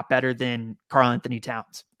is not better than Karl-Anthony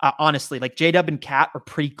Towns. Honestly, like, J-Dub and Cat are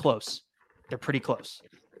pretty close. They're pretty close.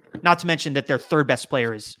 Not to mention that their third best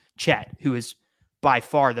player is Chet, who is by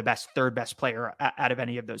far the third best player out of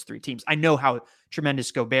any of those 3 teams. I know how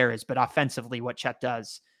tremendous Gobert is, but offensively, what Chet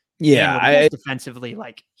does, defensively,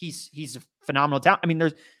 like, he's a phenomenal talent. I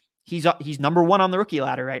mean, he's number 1 on the rookie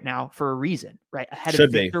ladder right now for a reason, right? Ahead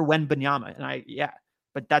of Victor Wembanyama. And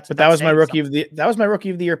but that was my rookie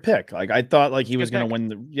of the year pick. Like, I thought, like, he was going to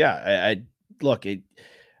win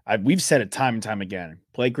we've said it time and time again.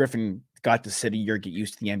 Blake Griffin got to sit a year, get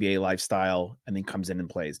used to the NBA lifestyle, and then comes in and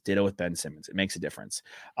plays. Ditto with Ben Simmons. It makes a difference.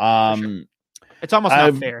 Sure. It's almost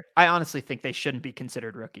not fair. I honestly think they shouldn't be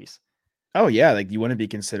considered rookies. Oh yeah, like, you wouldn't be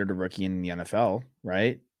considered a rookie in the NFL,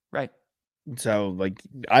 right? Right. So, like,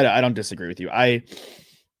 I don't disagree with you. I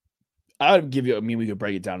would give you. I mean, we could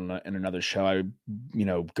break it down in another show. I would,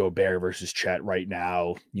 Gobert versus Chet right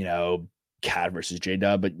now. Cat versus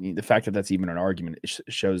J-Dub, but the fact that that's even an argument, it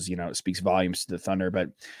shows, it speaks volumes to the Thunder. But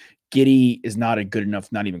Giddey is not a good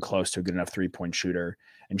enough, not even close to a good enough 3-point shooter.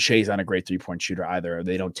 and Shea's not a great 3-point shooter either.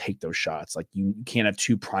 They don't take those shots. Like you can't have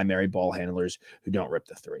two primary ball handlers who don't rip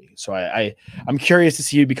the three. So I'm curious to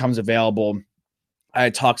see who becomes available. I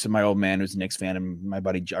talked to my old man who's a Knicks fan, and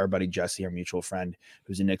our buddy Jesse, our mutual friend,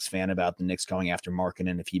 who's a Knicks fan, about the Knicks going after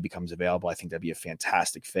Markkanen if he becomes available. I think that'd be a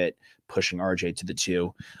fantastic fit, pushing RJ to the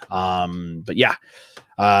 2. But yeah,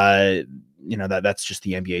 that's just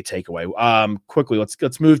the NBA takeaway. Quickly,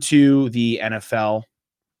 let's move to the NFL.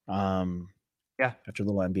 After a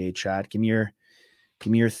little NBA chat, give me your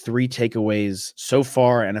 3 takeaways so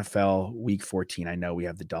far. NFL Week 14. I know we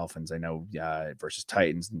have the Dolphins. I know versus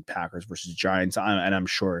Titans and Packers versus Giants. And I'm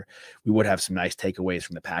sure we would have some nice takeaways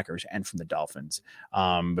from the Packers and from the Dolphins.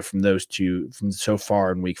 But from those two, from so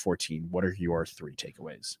far in Week 14, what are your 3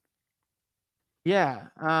 takeaways? Yeah.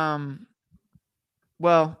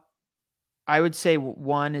 Well, I would say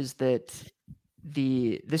one is that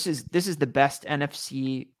this is the best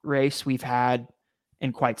NFC race we've had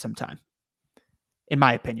in quite some time, in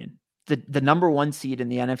my opinion. The number 1 seed in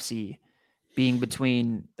the NFC being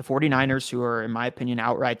between the 49ers, who are, in my opinion,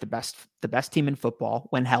 outright the best team in football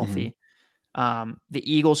when healthy. Mm-hmm.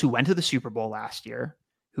 The Eagles, who went to the Super Bowl last year,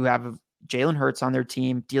 who have Jalen Hurts on their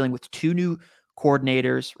team, dealing with 2 new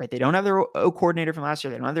coordinators, right? They don't have their O coordinator from last year.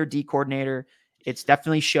 They don't have their D coordinator. It's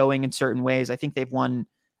definitely showing in certain ways. I think they've won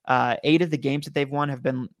 8 of the games that they've won have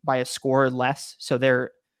been by a score or less. So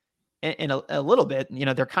they're in a little bit,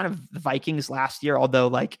 they're kind of the Vikings last year, although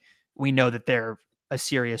like we know that they're a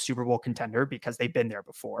serious Super Bowl contender because they've been there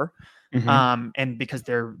before. Mm-hmm. And because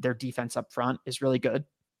their defense up front is really good.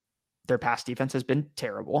 Their pass defense has been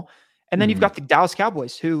terrible. And then you've got the Dallas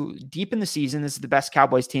Cowboys, who deep in the season, this is the best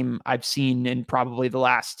Cowboys team I've seen in probably the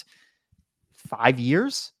last 5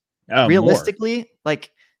 years. Realistically, more.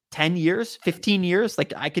 Like 10 years, 15 years,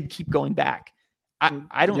 like I could keep going back.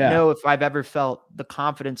 I don't know if I've ever felt the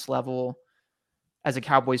confidence level as a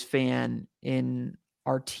Cowboys fan in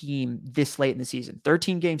our team this late in the season.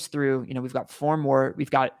 13 games through, we've got 4 more.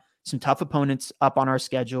 We've got some tough opponents up on our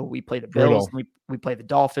schedule. We play the Bills, we play the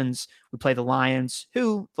Dolphins, we play the Lions,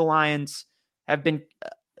 who the Lions have been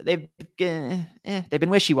they've been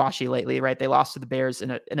wishy-washy lately, right? They lost to the Bears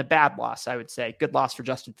in a bad loss, I would say. Good loss for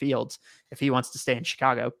Justin Fields if he wants to stay in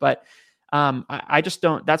Chicago. But I just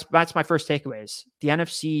don't. That's my first takeaways. The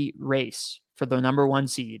NFC race for the number 1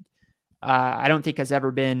 seed, I don't think has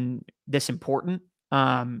ever been this important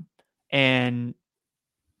and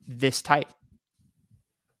this tight.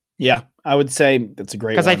 Yeah, I would say that's a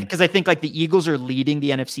great one. Because I think like the Eagles are leading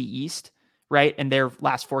the NFC East, right? And their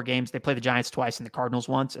last 4 games, they play the Giants twice and the Cardinals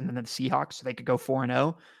once, and then the Seahawks, so they could go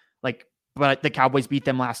 4-0. Like, but the Cowboys beat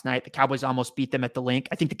them last night. The Cowboys almost beat them at the Link.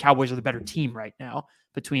 I think the Cowboys are the better team right now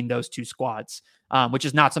between those 2 squads, which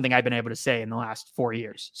is not something I've been able to say in the last 4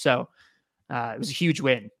 years. So it was a huge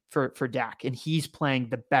win for Dak, and he's playing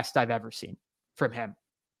the best I've ever seen from him.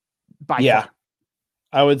 By far.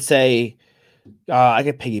 I would say I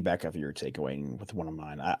could piggyback off your takeaway with one of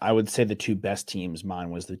mine. I would say the 2 best teams.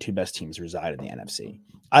 Mine was the 2 best teams reside in the NFC.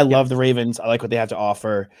 I love the Ravens. I like what they have to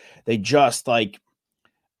offer. They just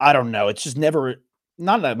I don't know. It's just never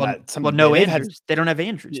not that. No Andrews. They don't have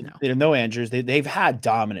Andrews now. They have no Andrews. They've had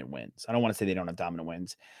dominant wins. I don't want to say they don't have dominant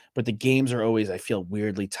wins, but the games are always, I feel,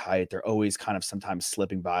 weirdly tight. They're always kind of sometimes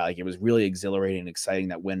slipping by. Like it was really exhilarating and exciting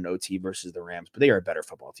that win in OT versus the Rams, but they are a better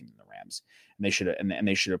football team than the Rams, and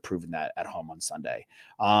they should have proven that at home on Sunday.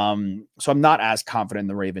 So I'm not as confident in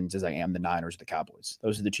the Ravens as I am the Niners or the Cowboys.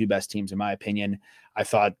 Those are the 2 best teams in my opinion. I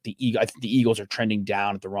think the Eagles are trending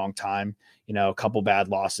down at the wrong time. A couple bad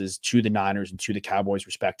losses to the Niners and to the Cowboys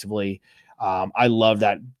respectively. I love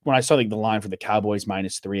that when I saw the line for the Cowboys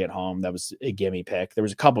 -3 at home, that was a gimme pick. There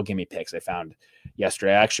was a couple gimme picks I found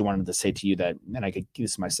yesterday. I actually wanted to say to you that, and I could give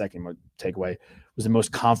this my second takeaway, was the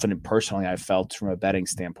most confident personally I felt from a betting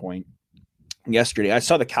standpoint yesterday. I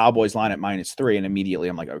saw the Cowboys line at -3 and immediately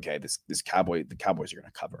I'm like, okay, the Cowboys are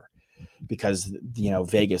going to cover. Because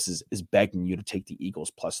Vegas is begging you to take the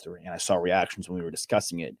Eagles +3, and I saw reactions when we were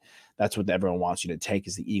discussing it. That's what everyone wants you to take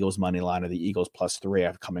is the Eagles money line or the Eagles +3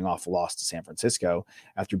 after coming off a loss to San Francisco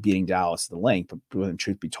after beating Dallas at the Link. But when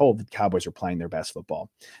truth be told, the Cowboys are playing their best football.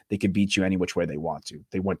 They could beat you any which way they want to.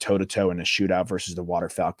 They went toe to toe in a shootout versus the Water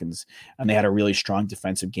Falcons, and they had a really strong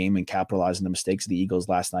defensive game and capitalized on the mistakes of the Eagles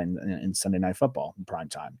last night in Sunday Night Football in prime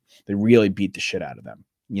time. They really beat the shit out of them.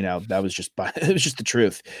 That was just it was just the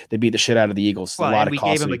truth. They beat the shit out of the Eagles. Well, a lot of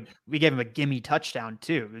costly. We gave him a gimme touchdown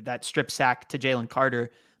too. That strip sack to Jalen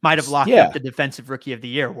Carter might have locked up the Defensive Rookie of the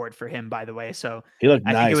Year award for him, by the way. So he looked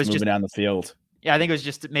nice moving down the field. Yeah, I think it was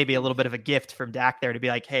just maybe a little bit of a gift from Dak there to be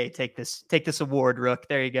like, hey, take this award, Rook.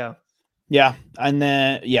 There you go. Yeah, and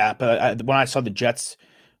then but when I saw the Jets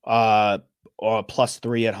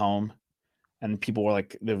 +3 at home. And people were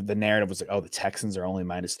like, the narrative was like, oh, the Texans are only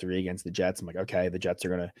 -3 against the Jets. I'm like, okay, the Jets are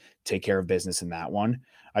going to take care of business in that one.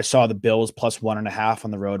 I saw the Bills +1.5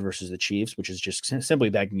 on the road versus the Chiefs, which is just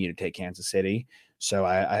simply begging you to take Kansas City. So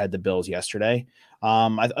I had the Bills yesterday.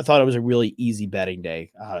 I thought it was a really easy betting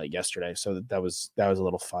day yesterday. So that was a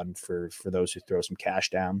little fun for those who throw some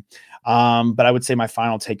cash down. But I would say my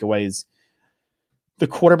final takeaway is the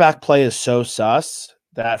quarterback play is so sus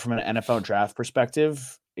that from an NFL draft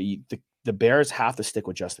perspective, the Bears have to stick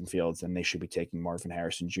with Justin Fields, and they should be taking Marvin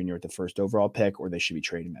Harrison Jr. at the first overall pick, or they should be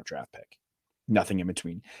trading that draft pick. Nothing in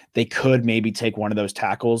between. They could maybe take one of those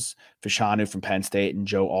tackles, Fashanu from Penn State and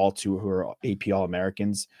Joe Alt, who are AP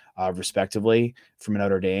All-Americans, respectively, from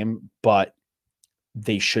Notre Dame, but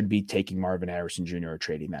they should be taking Marvin Harrison Jr. or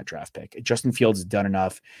trading that draft pick. Justin Fields has done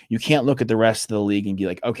enough. You can't look at the rest of the league and be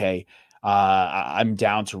like, okay, I'm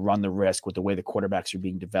down to run the risk with the way the quarterbacks are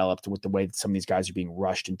being developed, with the way that some of these guys are being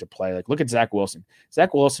rushed into play. Like, look at Zach Wilson.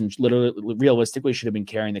 Zach Wilson literally, realistically, should have been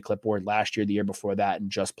carrying the clipboard last year, the year before that,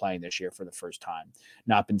 and just playing this year for the first time,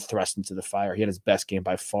 not been thrust into the fire. He had his best game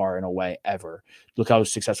by far in a way ever. Look how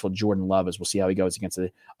successful Jordan Love is. We'll see how he goes against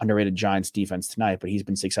the underrated Giants defense tonight, but he's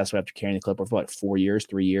been successful after carrying the clipboard for what, 4 years,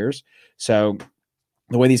 3 years. So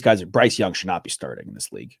the way these guys are, Bryce Young should not be starting in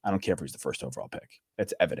this league. I don't care if he's the first overall pick.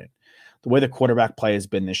 It's evident. The way the quarterback play has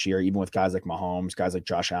been this year, even with guys like Mahomes, guys like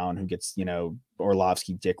Josh Allen, who gets,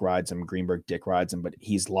 Orlovsky dick rides him, Greenberg dick rides him, but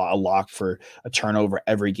he's a lock for a turnover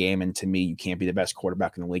every game. And to me, you can't be the best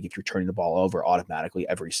quarterback in the league if you're turning the ball over automatically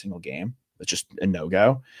every single game. It's just a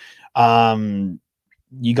no-go.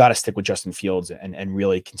 You got to stick with Justin Fields and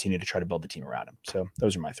really continue to try to build the team around him. So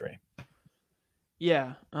those are my three.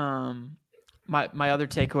 Yeah. My other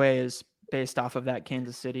takeaway is based off of that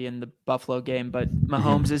Kansas City and the Buffalo game, but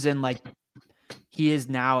Mahomes is he is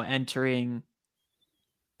now entering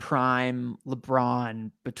prime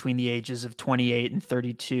LeBron between the ages of 28 and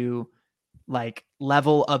 32,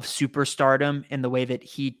 level of superstardom in the way that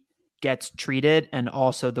he gets treated, and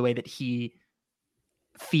also the way that he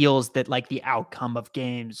feels that the outcome of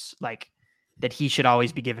games, that he should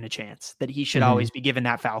always be given a chance, that he should always be given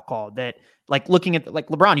that foul call, that looking at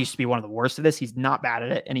LeBron used to be one of the worst of this. He's not bad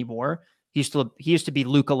at it anymore. He used to be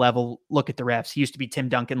Luka level, look at the refs. He used to be Tim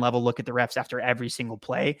Duncan level, look at the refs after every single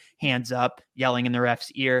play, hands up, yelling in the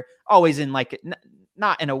ref's ear, always in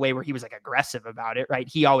not in a way where he was aggressive about it, right?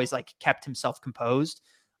 He always kept himself composed.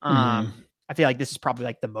 I feel like this is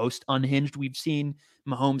probably the most unhinged we've seen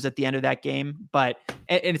Mahomes at the end of that game, and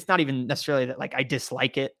it's not even necessarily that I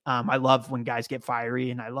dislike it. I love when guys get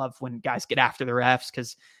fiery, and I love when guys get after the refs,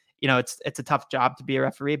 because it's a tough job to be a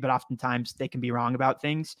referee, but oftentimes they can be wrong about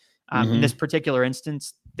things. In this particular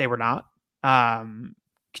instance, they were not.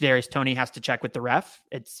 Kadarius Toney has to check with the ref.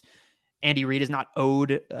 Andy Reid is not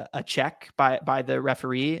owed a check by the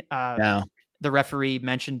referee. No. The referee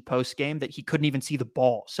mentioned post game that he couldn't even see the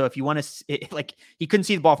ball. So if you want to, he couldn't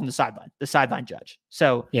see the ball from the sideline judge.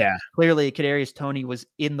 So yeah, clearly Kadarius Toney was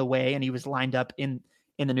in the way, and he was lined up in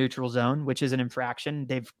the neutral zone, which is an infraction.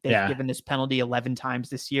 They've given this penalty 11 times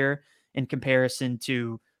this year, in comparison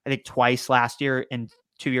to, I think, twice last year, and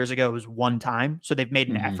 2 years ago it was one time. So they've made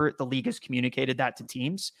an effort. The league has communicated that to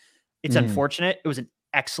teams. It's unfortunate. It was an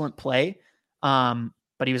excellent play,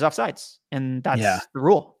 but he was offsides, and that's the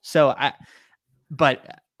rule. So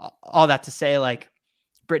but all that to say,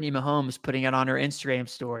 Brittany Mahomes putting it on her Instagram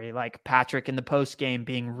story, Patrick in the post game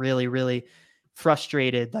being really, really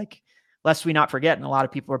frustrated. Lest we not forget, and a lot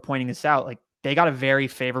of people are pointing this out, they got a very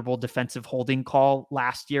favorable defensive holding call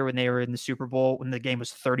last year when they were in the Super Bowl, when the game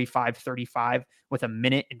was 35-35 with 1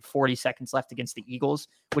 minute and 40 seconds left against the Eagles,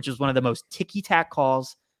 which is one of the most ticky-tack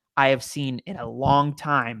calls I have seen in a long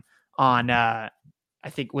time on, I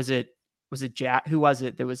think, was it Jack? Who was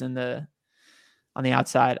it that was on the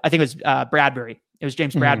outside? I think it was Bradbury. It was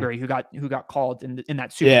James Bradbury who got called in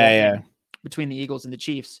that Super Bowl game between the Eagles and the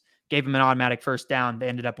Chiefs. Gave him an automatic first down. They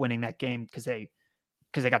ended up winning that game because they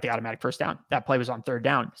got the automatic first down. That play was on third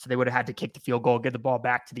down, so they would have had to kick the field goal, get the ball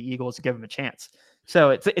back to the Eagles, to give them a chance.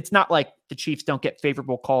 So it's not like the Chiefs don't get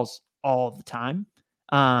favorable calls all the time.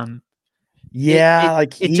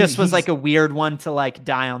 It just was a weird one to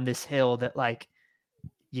die on this hill that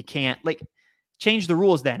you can't change the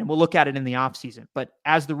rules then, and we'll look at it in the offseason. But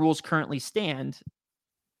as the rules currently stand,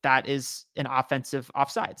 that is an offensive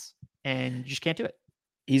offsides, and you just can't do it.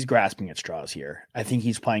 He's grasping at straws here. I think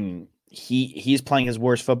he's playing his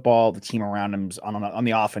worst football. The team around him's on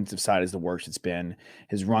the offensive side is the worst it's been.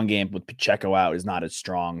 His run game with Pacheco out is not as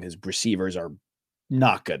strong. His receivers are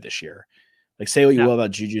not good this year. Say what you will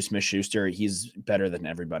about Juju Smith-Schuster, he's better than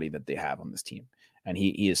everybody that they have on this team. and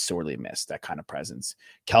he is sorely missed, that kind of presence.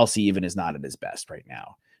 Kelsey even is not at his best right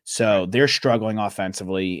now. So they're struggling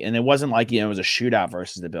offensively, and it wasn't like, it was a shootout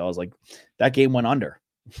versus the Bills. Like, that game went under.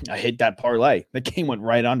 I hit that parlay. The game went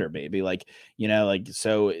right under, baby.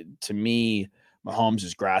 So to me, Mahomes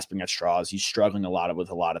is grasping at straws. He's struggling with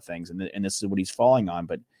a lot of things, and this is what he's falling on.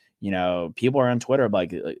 But people are on Twitter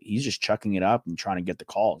like he's just chucking it up and trying to get the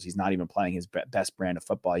calls. He's not even playing his best brand of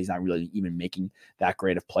football. He's not really even making that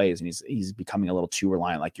great of plays, and he's becoming a little too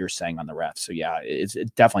reliant, like you're saying, on the refs. So yeah, it's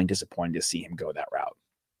definitely disappointing to see him go that route.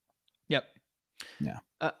 Yep. Yeah.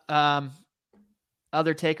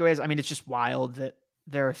 Other takeaways. I mean, it's just wild that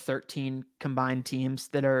there are 13 combined teams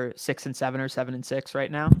that are 6-7 or 7-6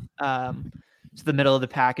 right now. So the middle of the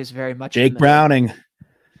pack is very much Jake Browning.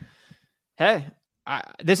 Hey,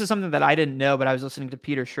 this is something that I didn't know, but I was listening to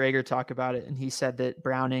Peter Schrager talk about it, and he said that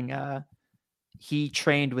Browning, he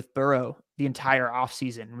trained with Burrow the entire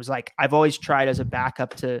offseason and was like, I've always tried as a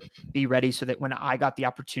backup to be ready so that when I got the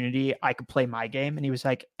opportunity, I could play my game. And he was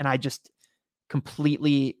like, and I just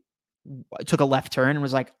completely took a left turn and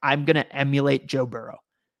was like, I'm going to emulate Joe Burrow.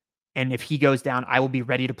 And if he goes down, I will be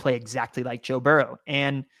ready to play exactly like Joe Burrow.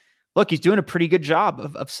 And look, he's doing a pretty good job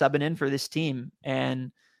of subbing in for this team.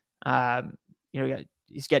 And,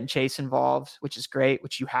 he's getting Chase involved, which is great,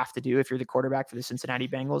 which you have to do if you're the quarterback for the Cincinnati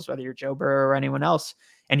Bengals, whether you're Joe Burrow or anyone else.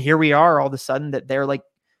 And here we are all of a sudden that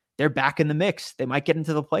they're back in the mix. They might get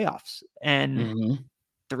into the playoffs, and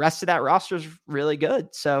the rest of that roster is really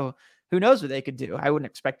good. So who knows what they could do? I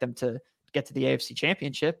wouldn't expect them to get to the AFC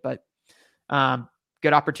Championship, but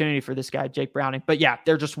good opportunity for this guy, Jake Browning. But yeah,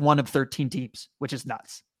 they're just one of 13 teams, which is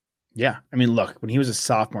nuts. Yeah. I mean, look, when he was a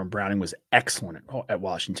sophomore, Browning was excellent at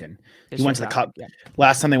Washington. He went to the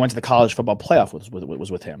last time they went to the college football playoff was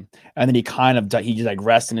with him. And then he just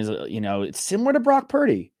rests in his, it's similar to Brock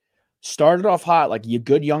Purdy. Started off hot, like a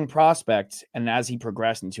good young prospect. And as he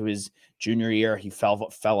progressed into his junior year, he fell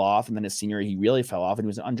off. And then his senior year, he really fell off, and he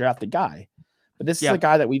was an undrafted guy. But this is a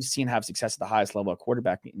guy that we've seen have success at the highest level of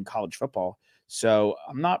quarterback in college football. So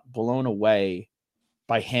I'm not blown away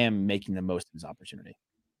by him making the most of his opportunity.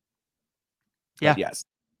 Yeah. But yes,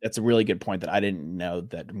 that's a really good point that I didn't know,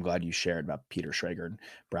 that I'm glad you shared about Peter Schrager and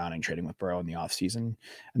Browning trading with Burrow in the offseason.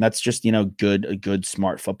 And that's just, a good,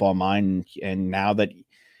 smart football mind. And now that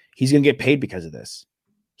he's going to get paid because of this,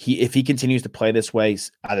 if he continues to play this way,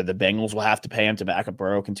 either the Bengals will have to pay him to back up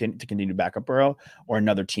Burrow, continue to back up Burrow, or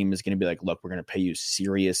another team is going to be like, look, we're going to pay you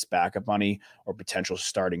serious backup money or potential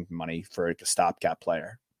starting money for a stopgap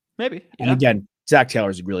player. Maybe. And again, Zach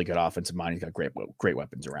Taylor's a really good offensive mind. He's got great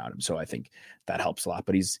weapons around him. So I think that helps a lot,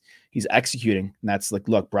 but he's executing. And that's like,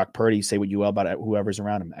 look, Brock Purdy, say what you will about it, whoever's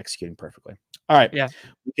around him, executing perfectly. All right. Yeah.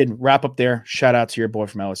 We can wrap up there. Shout out to your boy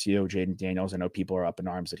from LSU, Jaden Daniels. I know people are up in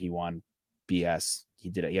arms that he won. BS. He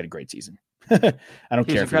did it. He had a great season. I don't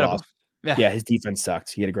care if he lost. Yeah, his defense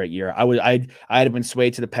sucked. He had a great year. I'd have been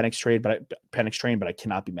swayed to the Penix train, but I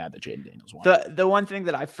cannot be mad that Jaden Daniels won. The one thing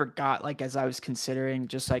that I forgot, like as I was considering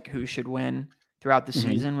just like who should win throughout the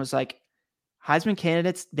season, was like Heisman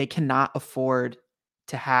candidates, they cannot afford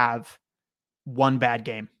to have one bad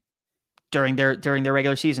game during their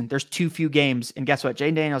regular season. There's too few games, and guess what?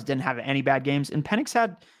 Jaden Daniels didn't have any bad games, and Penix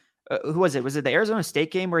had. Who was it? Was it the Arizona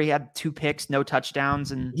State game where he had 2 picks, no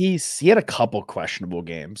touchdowns, and he had a couple questionable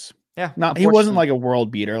games. Yeah, he wasn't like a world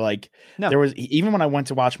beater. Like no. There was, even when I went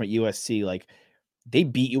to watch him at USC, like they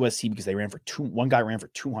beat USC because they one guy ran for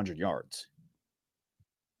 200 yards.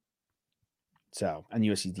 So, and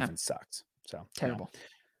USC's defense sucks. So terrible.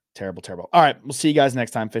 Terrible. All right. We'll see you guys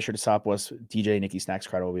next time. Fisher Desopoulos, DJ Nikki Snacks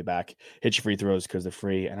Crowder will be back. Hit your free throws because they're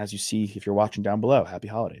free. And as you see, if you're watching down below, happy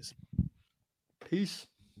holidays. Peace.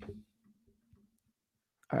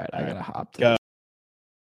 All right. I got to hop. Go.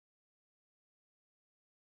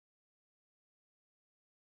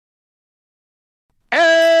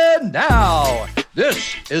 And now,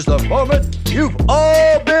 this is the moment you've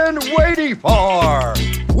all been waiting for.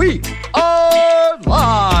 We are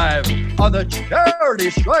live on the Charity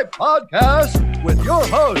Stripe podcast with your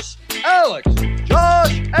hosts, Alex,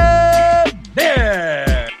 Josh, and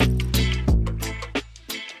Nick.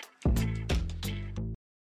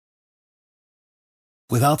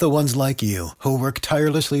 Without the ones like you, who work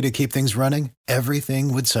tirelessly to keep things running,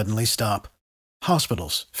 everything would suddenly stop.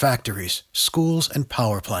 Hospitals, factories, schools, and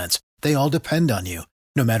power plants, they all depend on you.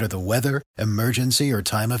 No matter the weather, emergency, or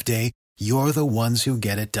time of day, you're the ones who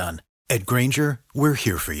get it done. At Grainger, we're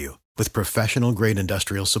here for you with professional-grade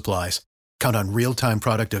industrial supplies. Count on real-time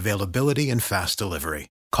product availability and fast delivery.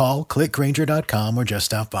 Call, click Grainger.com, or just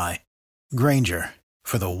stop by. Grainger,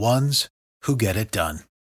 for the ones who get it done.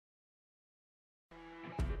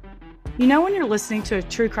 You know when you're listening to a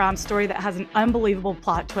true crime story that has an unbelievable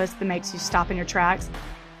plot twist that makes you stop in your tracks?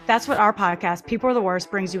 That's what our podcast, People Are the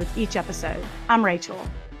Worst, brings you with each episode. I'm Rachel.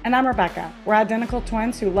 And I'm Rebecca. We're identical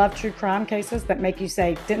twins who love true crime cases that make you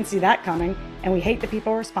say, didn't see that coming, and we hate the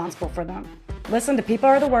people responsible for them. Listen to People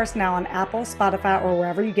Are the Worst now on Apple, Spotify, or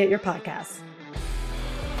wherever you get your podcasts.